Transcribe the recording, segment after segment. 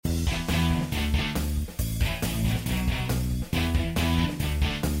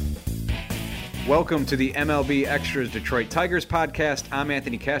Welcome to the MLB Extras Detroit Tigers podcast. I'm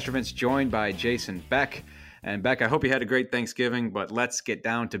Anthony Castrovince, joined by Jason Beck. And Beck, I hope you had a great Thanksgiving, but let's get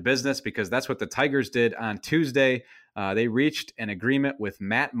down to business because that's what the Tigers did on Tuesday. They reached an agreement with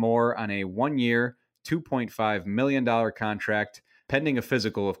Matt Moore on a one-year, $2.5 million contract, pending a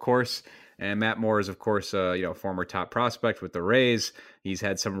physical, of course. And Matt Moore is, of course, former top prospect with the Rays. He's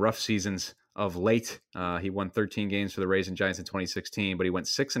had some rough seasons of late. He won 13 games for the Rays and Giants in 2016, but he went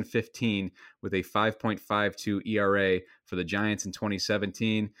 6-15 with a 5.52 ERA for the Giants in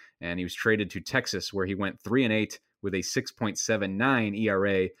 2017. And he was traded to Texas, where he went 3-8 with a 6.79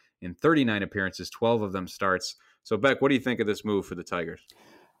 ERA in 39 appearances, 12 of them starts. So, Beck, what do you think of this move for the Tigers?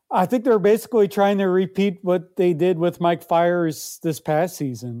 I think they're basically trying to repeat what they did with Mike Fiers this past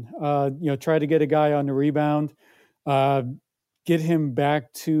season. Try to get a guy on the rebound, get him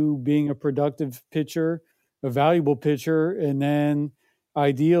back to being a productive pitcher, a valuable pitcher, and then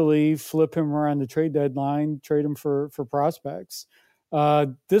ideally flip him around the trade deadline, trade him for prospects.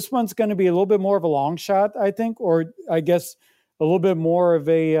 This one's going to be a little bit more of a long shot, I think, or I guess a little bit more of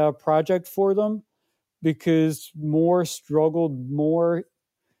a project for them because Moore struggled more,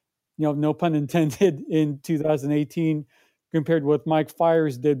 no pun intended, in 2018 compared to what Mike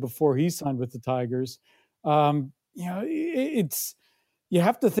Fiers did before he signed with the Tigers. You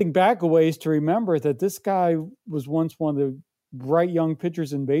have to think back a ways to remember that this guy was once one of the bright young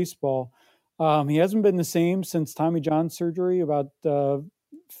pitchers in baseball. He hasn't been the same since Tommy John surgery about 5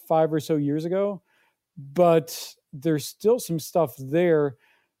 or so years ago, but there's still some stuff there.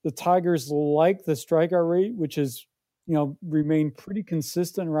 The Tigers like the strikeout rate, which has remained pretty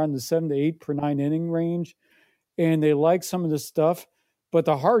consistent around the 7 to 8 per 9 inning range, and they like some of this stuff. But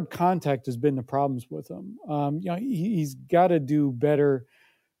the hard contact has been the problems with him. He's got to do better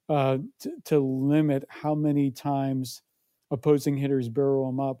to limit how many times opposing hitters barrel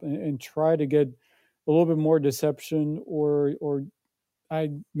him up and try to get a little bit more deception or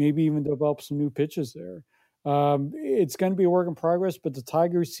maybe even develop some new pitches there. It's going to be a work in progress, but the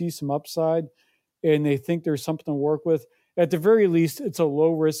Tigers see some upside and they think there's something to work with. At the very least, it's a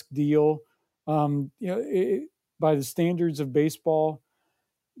low-risk deal. By the standards of baseball,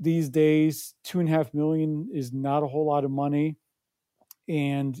 these days, $2.5 million is not a whole lot of money,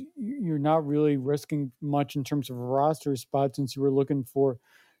 and you're not really risking much in terms of a roster spot since you were looking for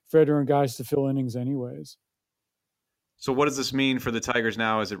veteran guys to fill innings anyways. So what does this mean for the Tigers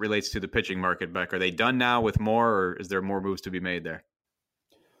now as it relates to the pitching market, Beck? Are they done now with Moore, or is there more moves to be made there?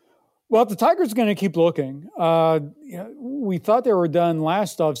 Well, the Tigers are going to keep looking. We thought they were done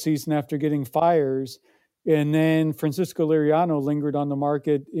last offseason after getting Fiers. And then Francisco Liriano lingered on the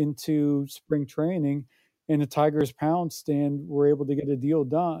market into spring training, and the Tigers pounced and were able to get a deal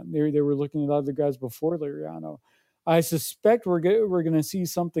done. They were looking at other guys before Liriano. I suspect we're going to see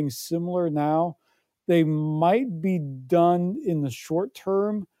something similar now. They might be done in the short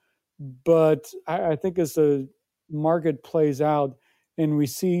term, but I think as the market plays out and we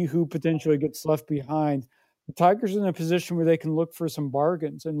see who potentially gets left behind, the Tigers are in a position where they can look for some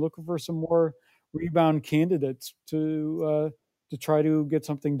bargains and look for some more rebound candidates to try to get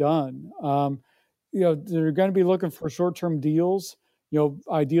something done. They're going to be looking for short-term deals,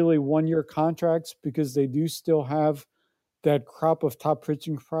 ideally one-year contracts, because they do still have that crop of top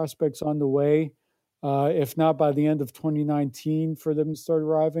pitching prospects on the way. If not by the end of 2019 for them to start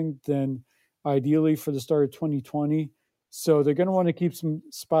arriving, then ideally for the start of 2020. So they're going to want to keep some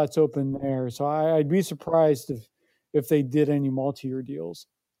spots open there. So I'd be surprised if they did any multi-year deals.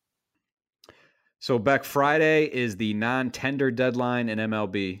 So, Beck, Friday is the non-tender deadline in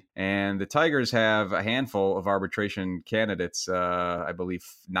MLB, and the Tigers have a handful of arbitration candidates, I believe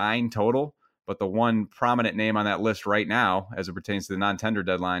 9 total, but the one prominent name on that list right now, as it pertains to the non-tender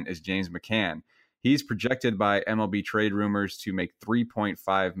deadline, is James McCann. He's projected by MLB Trade Rumors to make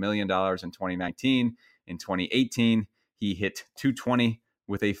 $3.5 million in 2019. In 2018, he hit .220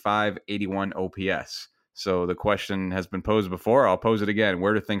 with a .581 OPS. So the question has been posed before. I'll pose it again.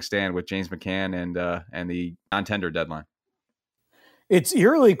 Where do things stand with James McCann and the non-tender deadline? It's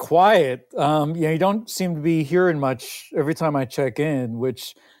eerily quiet. You don't seem to be hearing much every time I check in,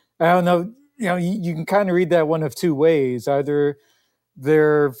 which I don't know. You can kind of read that one of two ways. Either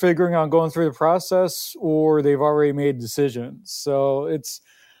they're figuring on going through the process or they've already made decisions. So it's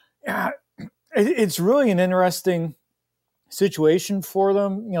really an interesting situation for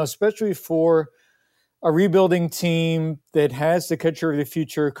them, especially for a rebuilding team that has the catcher of the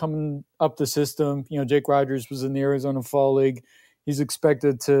future coming up the system. Jake Rogers was in the Arizona Fall League. He's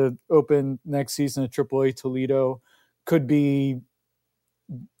expected to open next season at AAA Toledo. Could be,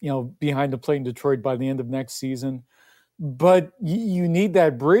 behind the plate in Detroit by the end of next season. but you need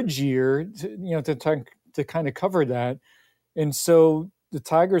that bridge year to kind of cover that. And so the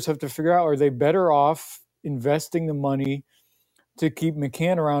Tigers have to figure out, are they better off investing the money to keep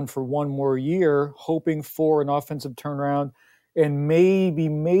McCann around for one more year, hoping for an offensive turnaround, and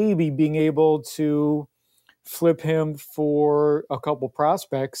maybe being able to flip him for a couple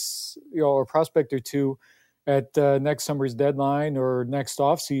prospects, or a prospect or two at next summer's deadline or next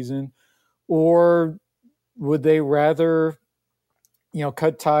offseason? Or would they rather,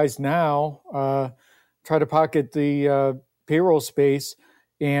 cut ties now, try to pocket the payroll space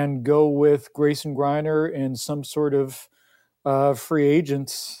and go with Grayson Griner and some sort of free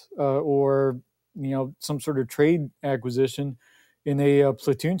agents or some sort of trade acquisition in a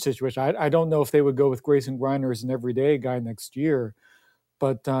platoon situation? I don't know if they would go with Grayson Griner as an everyday guy next year,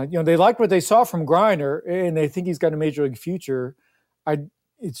 but they like what they saw from Griner and they think he's got a major league future. I'm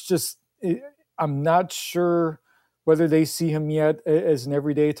not sure whether they see him yet as an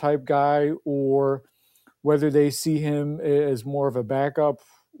everyday type guy or whether they see him as more of a backup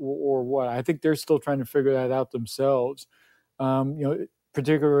or what. I think they're still trying to figure that out themselves.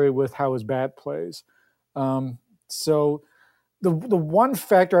 Particularly with how his bat plays. So the one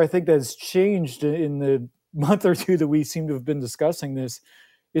factor I think that's changed in the month or two that we seem to have been discussing this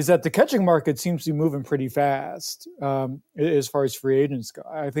is that the catching market seems to be moving pretty fast as far as free agents go.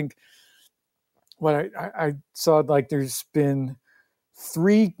 I think what I saw, like there's been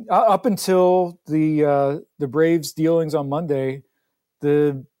three up until the Braves dealings on Monday,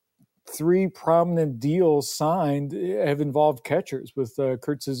 the three prominent deals signed have involved catchers with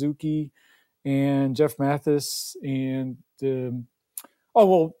Kurt Suzuki and Jeff Mathis and Brian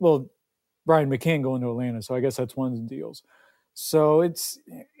McCann going to Atlanta. So I guess that's one of the deals. So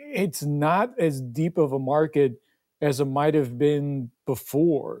it's not as deep of a market as it might have been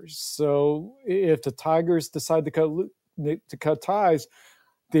before. So if the Tigers decide to cut ties,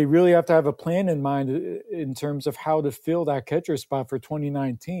 they really have to have a plan in mind in terms of how to fill that catcher spot for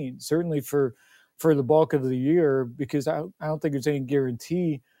 2019, certainly for the bulk of the year, because I don't think there's any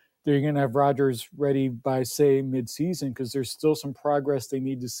guarantee that you're going to have Rodgers ready by, say, midseason, because there's still some progress they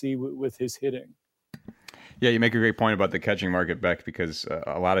need to see with his hitting. Yeah, you make a great point about the catching market, Beck, because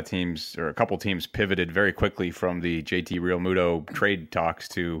a lot of teams, or a couple teams, pivoted very quickly from the JT Realmuto trade talks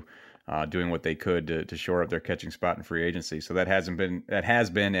to doing what they could to shore up their catching spot in free agency. So that has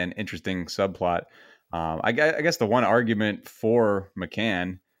been an interesting subplot. I guess the one argument for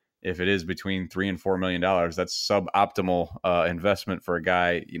McCann, if it is between $3 and $4 million, that's suboptimal investment for a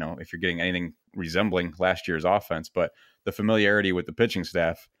guy. If you're getting anything resembling last year's offense, but the familiarity with the pitching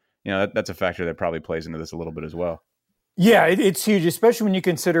staff, that's a factor that probably plays into this a little bit as well. Yeah, it's huge, especially when you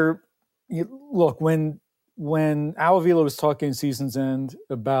consider. Look, when Al Avila was talking in season's end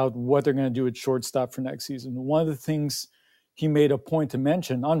about what they're going to do at shortstop for next season, one of the things he made a point to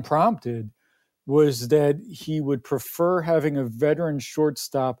mention, unprompted, was that he would prefer having a veteran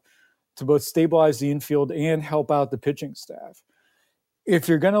shortstop to both stabilize the infield and help out the pitching staff. If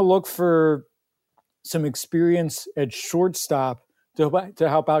you're going to look for some experience at shortstop to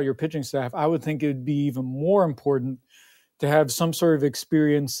help out your pitching staff, I would think it would be even more important to have some sort of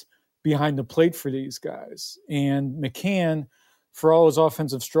experience behind the plate for these guys. And McCann, for all his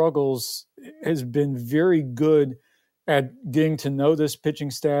offensive struggles, has been very good at getting to know this pitching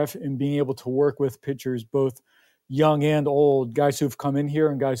staff and being able to work with pitchers, both young and old, guys who've come in here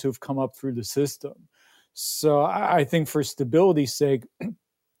and guys who've come up through the system. So I think for stability's sake,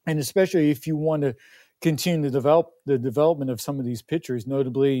 and especially if you want to continue to develop the development of some of these pitchers,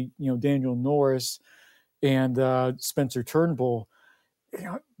 notably, Daniel Norris and Spencer Turnbull,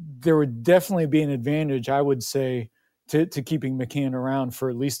 there would definitely be an advantage, I would say, to keeping McCann around for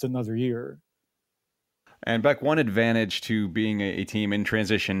at least another year. And Beck, one advantage to being a team in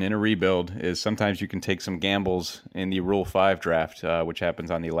transition, in a rebuild, is sometimes you can take some gambles in the Rule 5 draft, which happens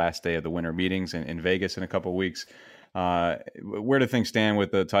on the last day of the winter meetings in Vegas in a couple of weeks. Where do things stand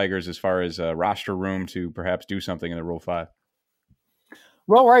with the Tigers as far as roster room to perhaps do something in the Rule 5?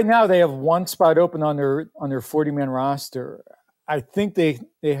 Well, right now they have one spot open on their 40-man roster. I think they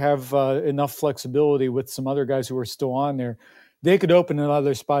have enough flexibility with some other guys who are still on there. They could open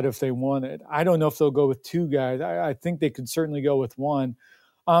another spot if they wanted. I don't know if they'll go with two guys. I think they could certainly go with one.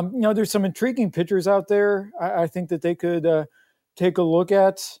 There's some intriguing pitchers out there. I think that they could take a look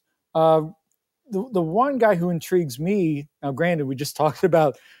at. The one guy who intrigues me, now granted, we just talked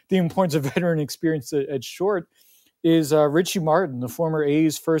about the importance of veteran experience at short, is Richie Martin, the former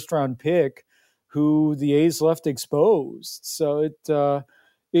A's first-round pick, who the A's left exposed. So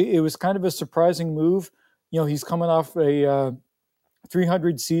it was kind of a surprising move. He's coming off a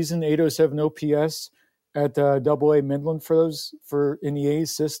 300 season, 807 OPS, at Double A Midland for in the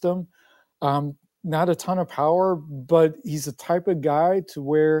A's system. Not a ton of power, but he's the type of guy to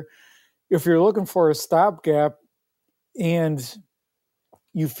where if you're looking for a stopgap and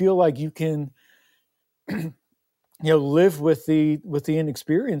you feel like you can, live with the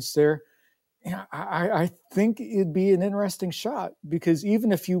inexperience there, I think it'd be an interesting shot, because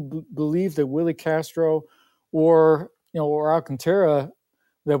even if you believe that Willie Castro or Alcantara,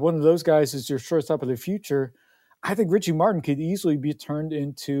 that one of those guys is your shortstop of the future, I think Richie Martin could easily be turned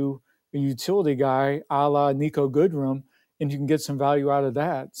into a utility guy a la Nico Goodrum, and you can get some value out of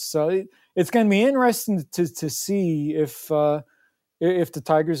that. So it's going to be interesting to see if the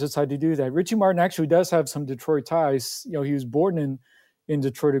Tigers decide to do that. Richie Martin actually does have some Detroit ties. He was born in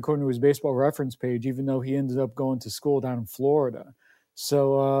Detroit according to his baseball reference page, even though he ended up going to school down in Florida.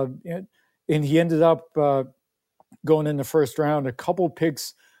 So, and he ended up going in the first round, a couple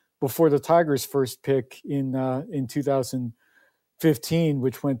picks before the Tigers' first pick in 2015,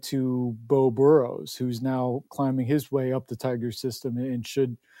 which went to Bo Burrows, who's now climbing his way up the Tigers system and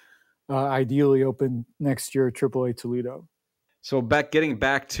should ideally open next year at AAA Toledo. So, Beck, getting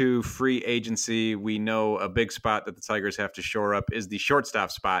back to free agency, we know a big spot that the Tigers have to shore up is the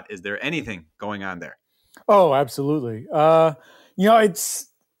shortstop spot. Is there anything going on there? Oh, absolutely.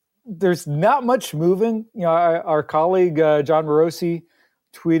 There's not much moving. Our colleague John Morosi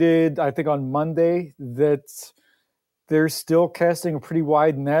tweeted, I think on Monday, that they're still casting a pretty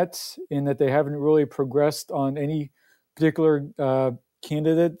wide net in that they haven't really progressed on any particular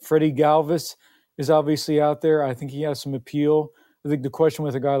candidate. Freddie Galvis is obviously out there. I think he has some appeal. I think the question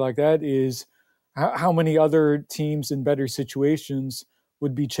with a guy like that is how many other teams in better situations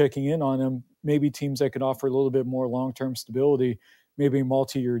would be checking in on him? Maybe teams that can offer a little bit more long-term stability, maybe a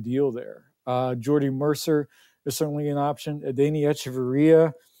multi-year deal there. Jordy Mercer is certainly an option. Adeiny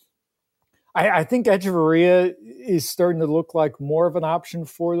Echeverria. I think Echeverria is starting to look like more of an option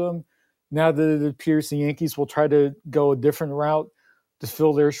for them now that it appears the Yankees will try to go a different route to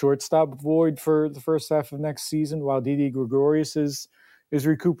fill their shortstop void for the first half of next season while Didi Gregorius is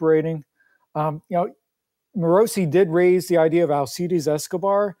recuperating. Morosi did raise the idea of Alcides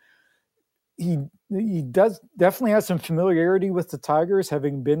Escobar. He does definitely have some familiarity with the Tigers,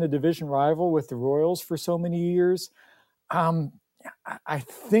 having been a division rival with the Royals for so many years. I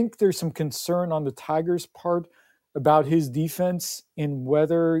think there's some concern on the Tigers' part about his defense and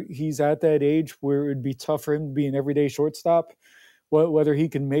whether he's at that age where it would be tough for him to be an everyday shortstop, whether he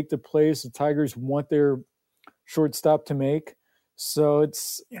can make the plays the Tigers want their shortstop to make. So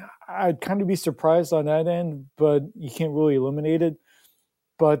I'd kind of be surprised on that end, but you can't really eliminate it.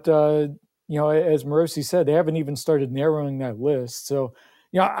 But, as Morosi said, they haven't even started narrowing that list. So,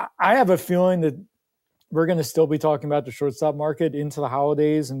 I have a feeling that we're going to still be talking about the shortstop market into the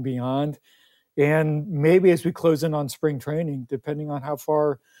holidays and beyond. And maybe as we close in on spring training, depending on how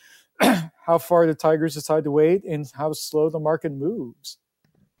far the Tigers decide to wait and how slow the market moves.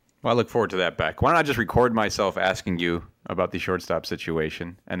 Well, I look forward to that, Beck. Why don't I just record myself asking you about the shortstop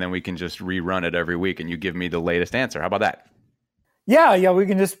situation, and then we can just rerun it every week, and you give me the latest answer. How about that? Yeah, we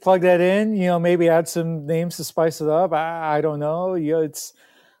can just plug that in. Maybe add some names to spice it up. I don't know.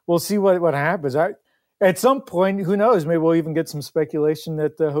 We'll see what happens. At some point, who knows? Maybe we'll even get some speculation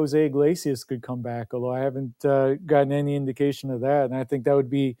that Jose Iglesias could come back. Although I haven't gotten any indication of that, and I think that would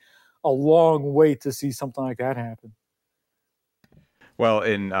be a long wait to see something like that happen. Well,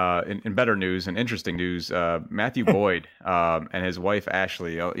 in better news and interesting news, Matthew Boyd and his wife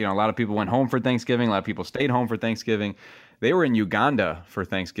Ashley. A lot of people went home for Thanksgiving. A lot of people stayed home for Thanksgiving. They were in Uganda for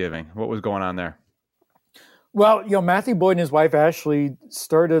Thanksgiving. What was going on there? Well, Matthew Boyd and his wife Ashley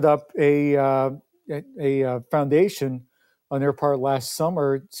started up a foundation on their part last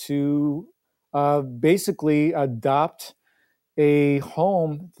summer to basically adopt a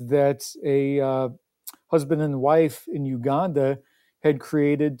home that a husband and wife in Uganda had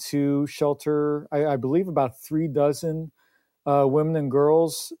created to shelter, I believe, about 36 women and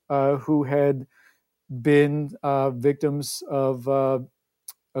girls who had been victims of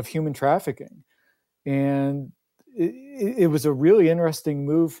human trafficking. And it was a really interesting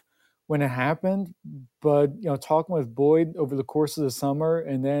move when it happened. But, talking with Boyd over the course of the summer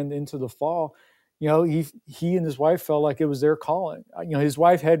and then into the fall, he and his wife felt like it was their calling. His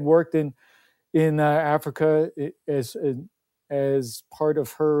wife had worked in Africa as part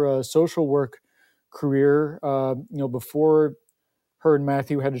of her social work career, before her and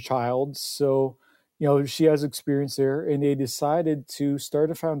Matthew had a child. So, she has experience there, and they decided to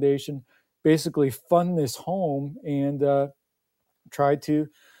start a foundation, basically fund this home and try to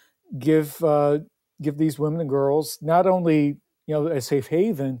give these women and girls not only, a safe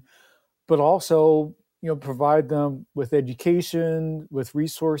haven, but also provide them with education, with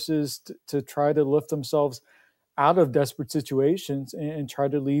resources to try to lift themselves out of desperate situations and try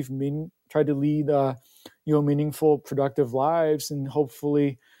to lead meaningful, productive lives, and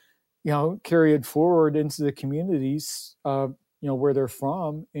hopefully carry it forward into the communities where they're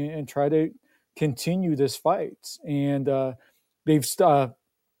from, and try to continue this fight. And they've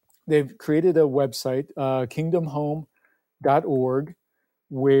created a website, kingdomhome.org,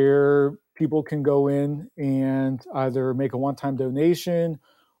 where people can go in and either make a one-time donation,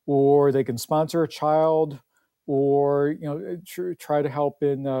 or they can sponsor a child, or try to help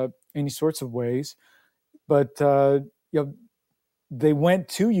in any sorts of ways. But they went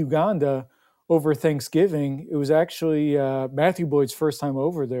to Uganda over Thanksgiving. It was actually Matthew Boyd's first time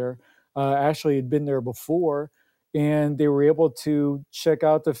over there. Ashley had been there before, and they were able to check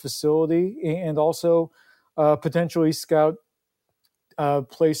out the facility and also potentially scout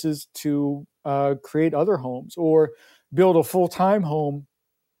places to create other homes or build a full-time home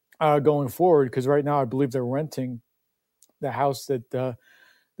going forward. Because right now, I believe they're renting the house that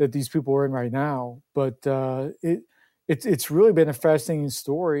these people are in right now. But it's really been a fascinating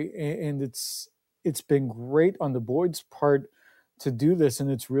story, and it's been great on the Boyd's part to do this, and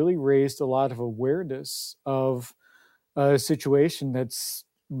it's really raised a lot of awareness of a situation that's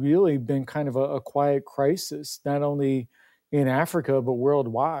really been kind of a quiet crisis, not only in Africa but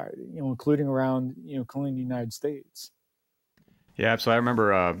worldwide, including around including the United States. Yeah, so I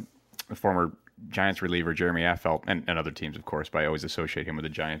remember the former Giants reliever Jeremy Affeldt, and other teams, of course, but I always associate him with the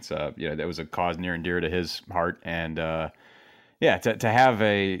Giants. That was a cause near and dear to his heart, and to have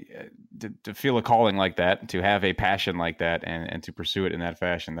to feel a calling like that, to have a passion like that, and to pursue it in that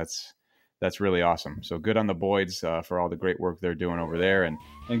fashion, that's really awesome. So good on the Boyds for all the great work they're doing over there, and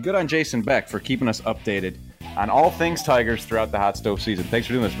good on Jason Beck for keeping us updated on all things Tigers throughout the hot stove season. Thanks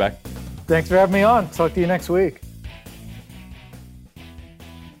for doing this, Beck. Thanks for having me on. Talk to you next week.